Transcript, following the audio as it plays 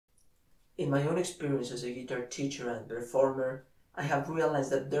In my own experience as a guitar teacher and performer, I have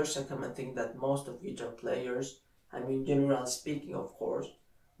realized that there's a common thing that most of guitar players, generally speaking of course,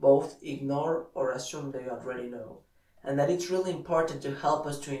 both ignore or assume they already know, and that it's really important to help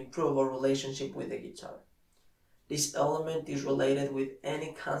us to improve our relationship with the guitar. This element is related with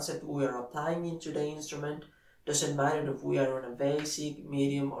any concept we are applying into the instrument. Doesn't matter if we are on a basic,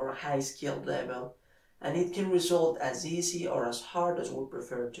 medium, or high skill level, and it can result as easy or as hard as we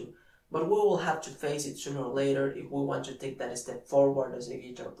prefer to, but we will have to face it sooner or later if we want to take that step forward as a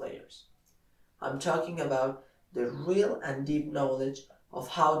guitar players. I'm talking about the real and deep knowledge of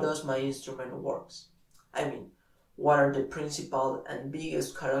how does my instrument works. What are the principal and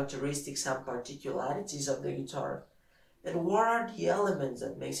biggest characteristics and particularities of the guitar, and what are the elements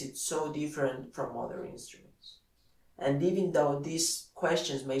that makes it so different from other instruments. And even though these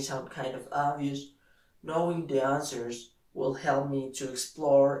questions may sound kind of obvious, knowing the answers will help me to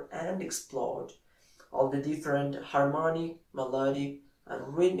explore and explode all the different harmonic, melodic,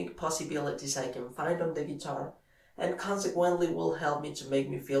 and rhythmic possibilities I can find on the guitar, and consequently will help me to make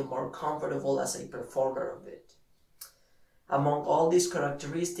me feel more comfortable as a performer of it. Among all these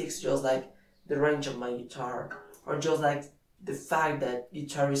characteristics, just like the range of my guitar, or just like the fact that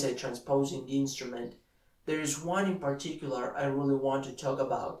guitar is a transposing instrument, there is one in particular I really want to talk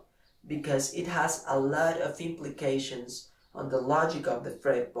about because it has a lot of implications on the logic of the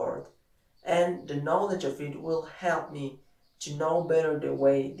fretboard, and the knowledge of it will help me to know better the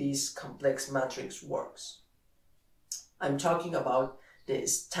way this complex matrix works. I'm talking about the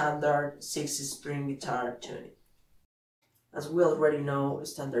standard 6-string guitar tuning. As we already know,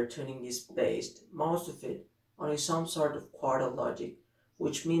 standard tuning is based, most of it, on some sort of quartal logic,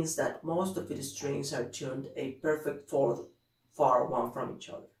 which means that most of its strings are tuned a perfect fourth far one from each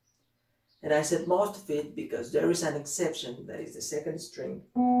other. And I said most of it because there is an exception, that is the second string,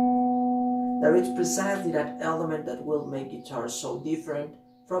 that is precisely that element that will make guitars so different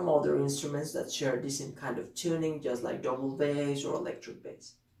from other instruments that share the same kind of tuning, just like double bass or electric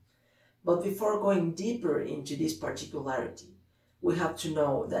bass. But before going deeper into this particularity, we have to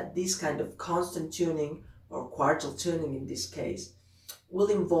know that this kind of constant tuning, or quartal tuning in this case,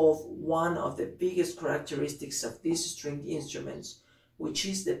 will involve one of the biggest characteristics of these stringed instruments, which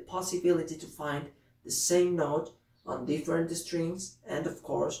is the possibility to find the same note on different strings and of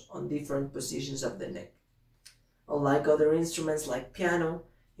course on different positions of the neck. Unlike other instruments like piano,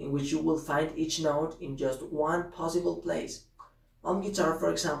 in which you will find each note in just one possible place, on guitar, for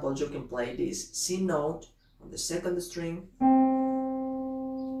example, you can play this C note on the second string,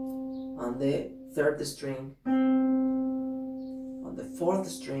 on the third string, on the fourth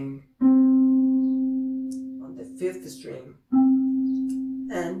string, on the fifth string,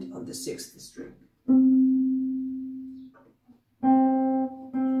 and on the sixth string.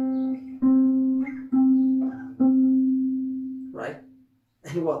 Right?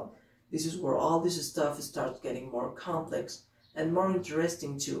 And well, this is where all this stuff starts getting more complex and more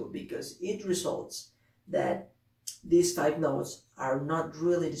interesting too, because it results that these 5 notes are not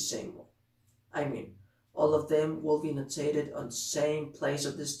really the same one. All of them will be notated on the same place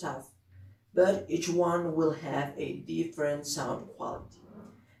of the staff, but each one will have a different sound quality.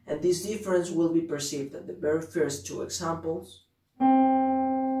 And this difference will be perceived at the very first 2 examples,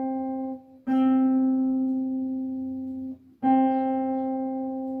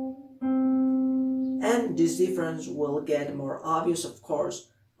 and this difference will get more obvious, of course,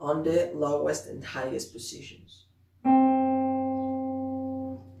 on the lowest and highest positions.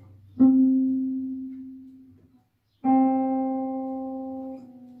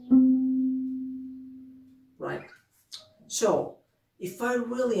 Right? So, if I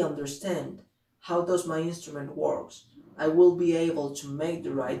really understand how does my instrument works, I will be able to make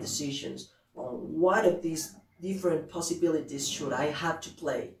the right decisions on what of these different possibilities should I have to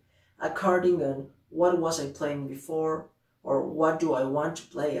play, according on what was I playing before, or what do I want to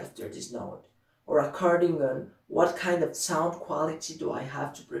play after this note, or according on what kind of sound quality do I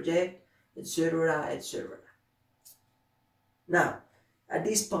have to project, etc., etc. Now, at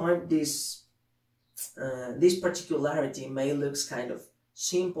this point, this particularity may look kind of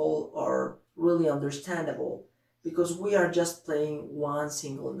simple or really understandable because we are just playing one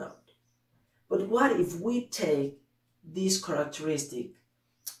single note. But what if we take this characteristic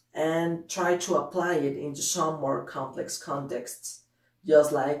and try to apply it into some more complex contexts,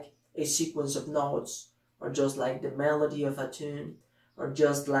 just like a sequence of notes, or just like the melody of a tune, or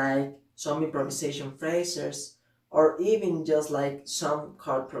just like some improvisation phrases, or even just like some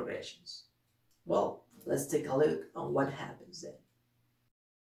chord progressions? Well, let's take a look on what happens then.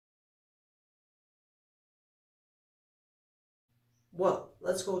 Well,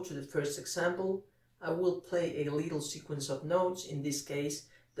 let's go to the first example. I will play a little sequence of notes, in this case,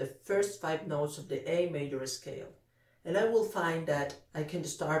 the first 5 notes of the A major scale. And I will find that I can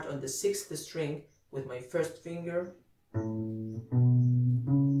start on the 6th string with my first finger,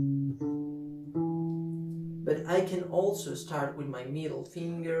 but I can also start with my middle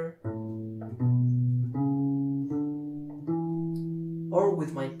finger or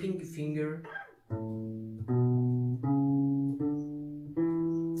with my pinky finger.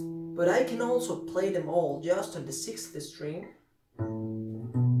 But I can also play them all just on the 6th string,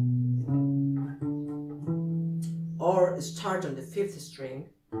 or start on the 5th string,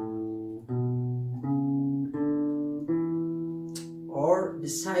 or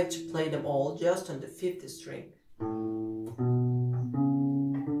decide to play them all just on the 5th string.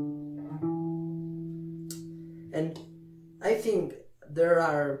 And I think there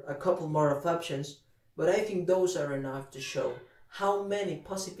are a couple more of options, but I think those are enough to show how many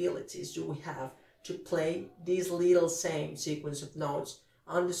possibilities do we have to play this little same sequence of notes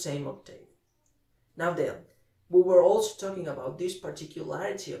on the same octave. Now then, we were also talking about this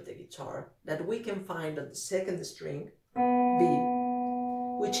particularity of the guitar that we can find on the 2nd string, B,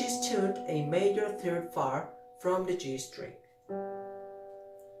 which is tuned a major third far from the G string.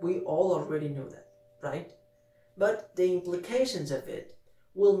 We all already know that, right? But the implications of it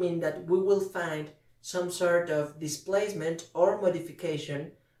will mean that we will find some sort of displacement or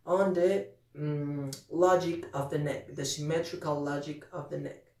modification on the logic of the neck, the symmetrical logic of the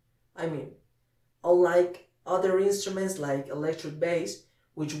neck. I mean, unlike other instruments like electric bass,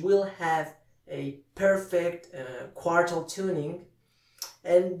 which will have a perfect quartal tuning,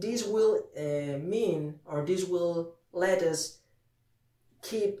 and this will mean, or this will let us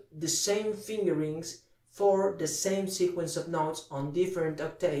keep the same fingerings for the same sequence of notes on different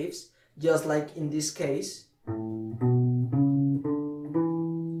octaves, just like in this case.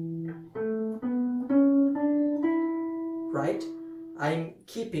 Right? I'm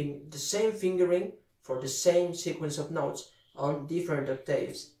keeping the same fingering for the same sequence of notes on different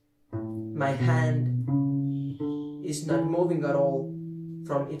octaves. My hand is not moving at all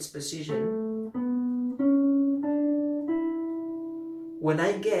from its position. When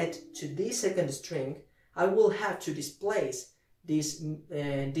I get to the 2nd string, I will have to displace this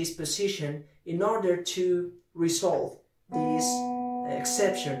position in order to resolve this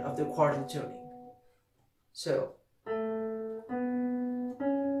exception of the quartal tuning. So,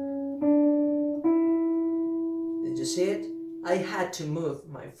 did you see it? I had to move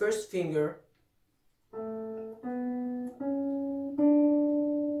my first finger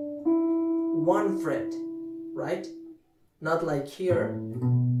one fret, right? Not like here.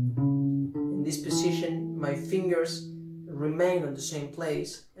 In this position, my fingers remain on the same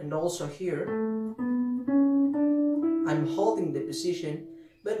place, and also here I'm holding the position,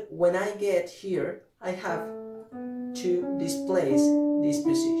 but when I get here I have to displace this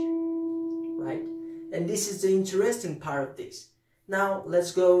position, right? And this is the interesting part of this. Now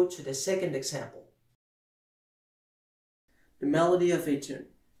let's go to the 2nd example. The melody of a tune.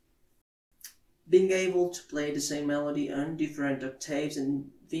 Being able to play the same melody on different octaves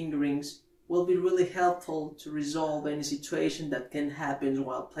and fingerings will be really helpful to resolve any situation that can happen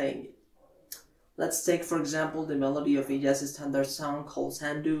while playing it. Let's take, for example, the melody of a jazz standard song called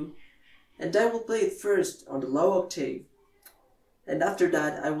Sandu, and I will play it first on the low octave, and after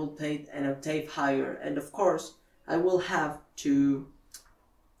that I will play it an octave higher, and of course I will have to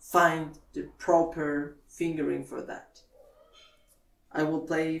find the proper fingering for that. I will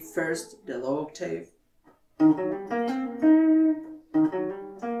play first the low octave,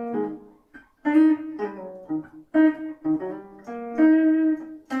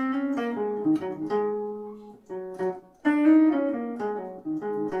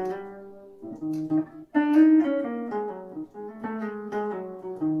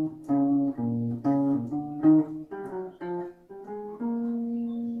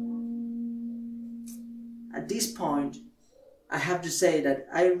 At this point, I have to say that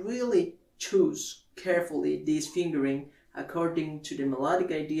I really choose carefully this fingering according to the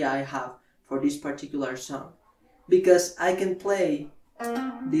melodic idea I have for this particular song, because I can play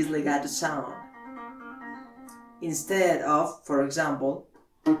this legato sound instead of, for example,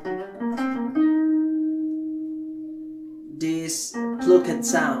 this plucked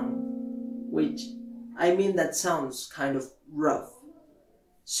sound, which I mean that sounds kind of rough.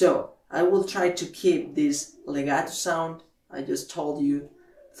 So I will try to keep this legato sound I just told you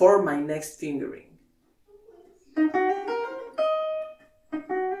for my next fingering.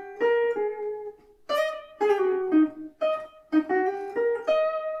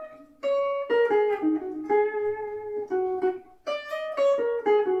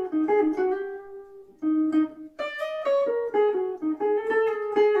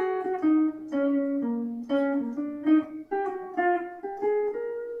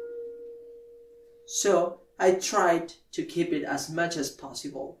 So I tried to keep it as much as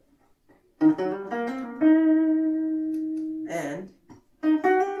possible. And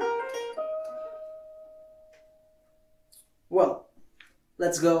well,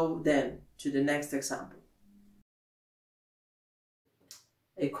 let's go then to the next example.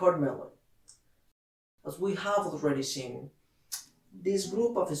 A chord melody. As we have already seen, this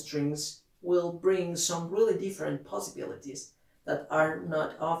group of strings will bring some really different possibilities that are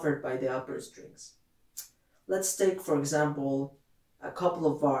not offered by the upper strings. Let's take, for example, a couple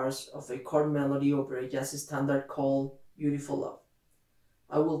of bars of a chord melody over a jazz standard called Beautiful Love.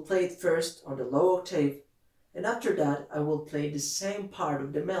 I will play it first on the low octave, and after that I will play the same part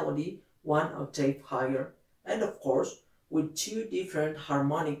of the melody one octave higher, and of course with two different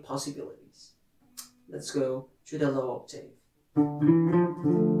harmonic possibilities. Let's go to the low octave.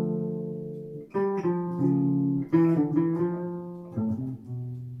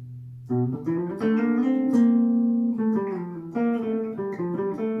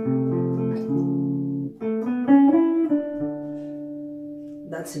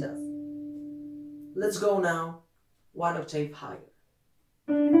 That's enough. Let's go now one octave higher.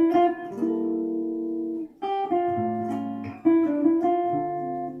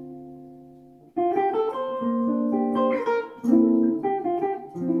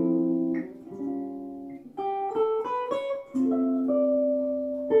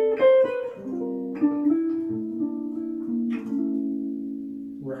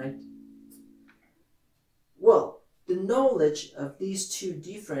 Right? Well, the knowledge of these two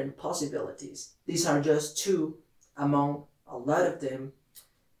different possibilities, these are just two among a lot of them,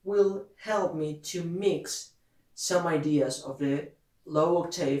 will help me to mix some ideas of the low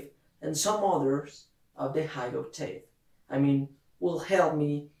octave and some others of the high octave. I mean, will help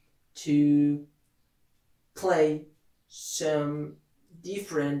me to play some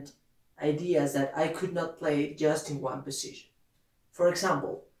different ideas that I could not play just in one position. For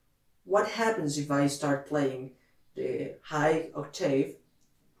example, what happens if I start playing the high octave,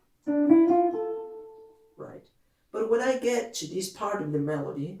 right? But when I get to this part of the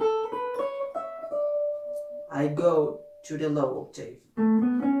melody, I go to the low octave.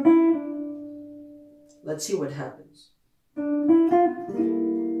 Let's see what happens.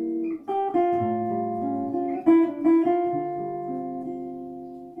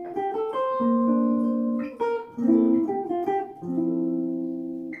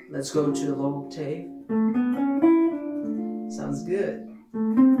 Let's go to the low octave. Sounds good.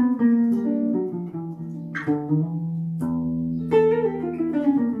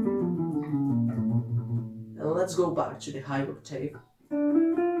 And let's go back to the high octave.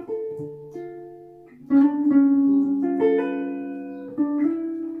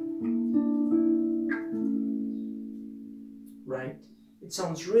 Right? It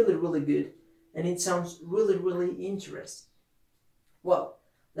sounds really, really good, and it sounds really, really interesting. Well,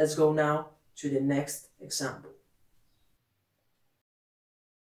 let's go now to the next example.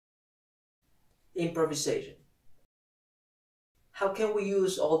 Improvisation. How can we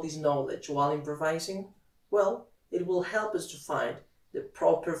use all this knowledge while improvising? Well, it will help us to find the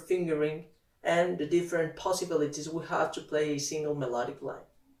proper fingering and the different possibilities we have to play a single melodic line.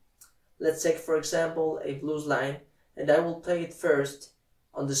 Let's take, for example, a blues line, and I will play it first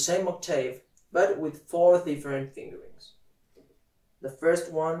on the same octave, but with 4 different fingerings. The first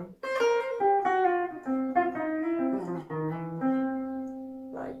one,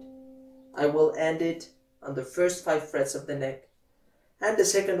 right, I will end it on the first 5 frets of the neck, and the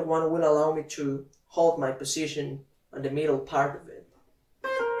second one will allow me to hold my position on the middle part of it.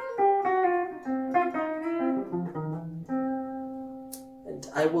 And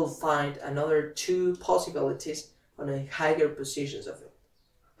I will find another 2 possibilities on the higher positions of it.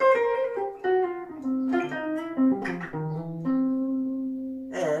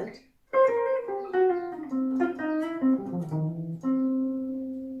 And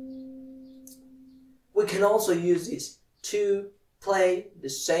we can also use this to play the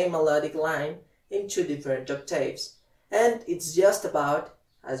same melodic line in 2 different octaves. And it's just about,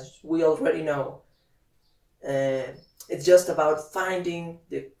 as we already know, it's just about finding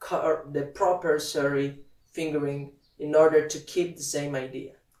the proper fingering in order to keep the same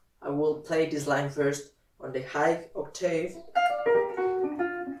idea. I will play this line first on the high octave.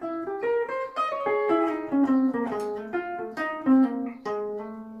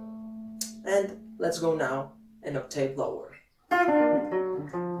 And let's go now an octave lower.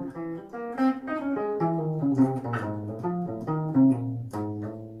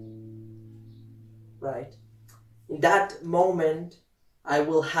 Right? In that moment, I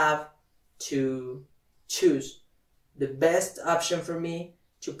will have to choose the best option for me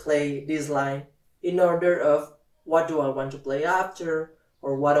to play this line in order of what do I want to play after,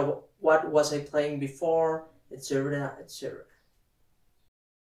 or what was I playing before, etc., etc.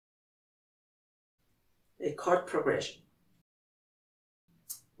 A chord progression.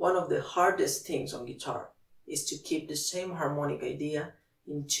 One of the hardest things on guitar is to keep the same harmonic idea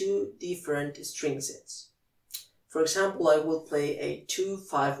in two different string sets. For example, I will play a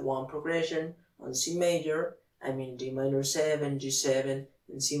 2-5-1 progression on C major, I mean D minor 7, G7,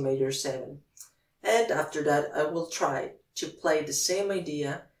 and C major 7. And after that, I will try to play the same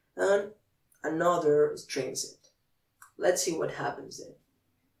idea on another string set. Let's see what happens then.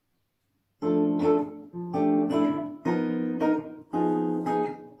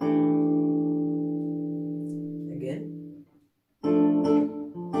 Again.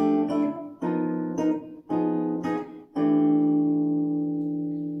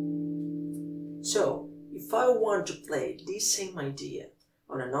 So, if I want to play this same idea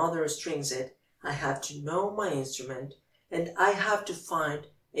on another string set, I have to know my instrument and I have to find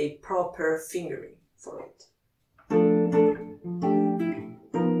a proper fingering for it.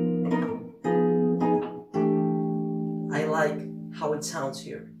 I like how it sounds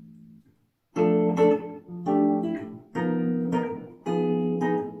here.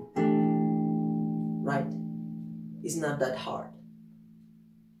 Right? It's not that hard.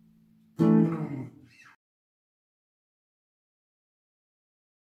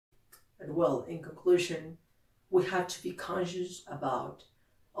 And well, in conclusion, we have to be conscious about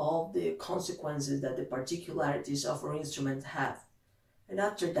all the consequences that the particularities of our instrument have. And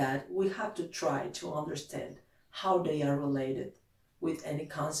after that, we have to try to understand how they are related with any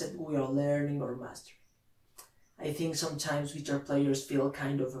concept we are learning or mastering. I think sometimes guitar players feel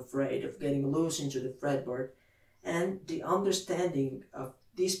kind of afraid of getting loose into the fretboard, and the understanding of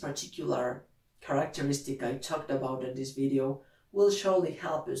this particular characteristic I talked about in this video will surely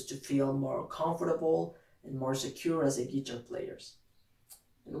help us to feel more comfortable and more secure as a guitar players.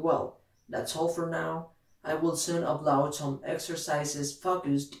 And well, that's all for now. I will soon upload some exercises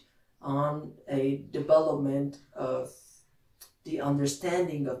focused on a development of the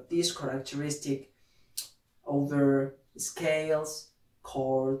understanding of this characteristic over scales,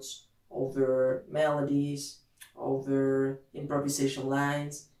 chords, over melodies, over improvisation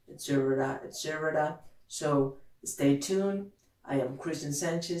lines, etc., etc. So stay tuned. I am Christian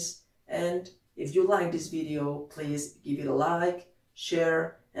Sanchez, and if you like this video, please give it a like,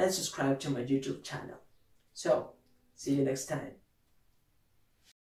 share, and subscribe to my YouTube channel. So, see you next time.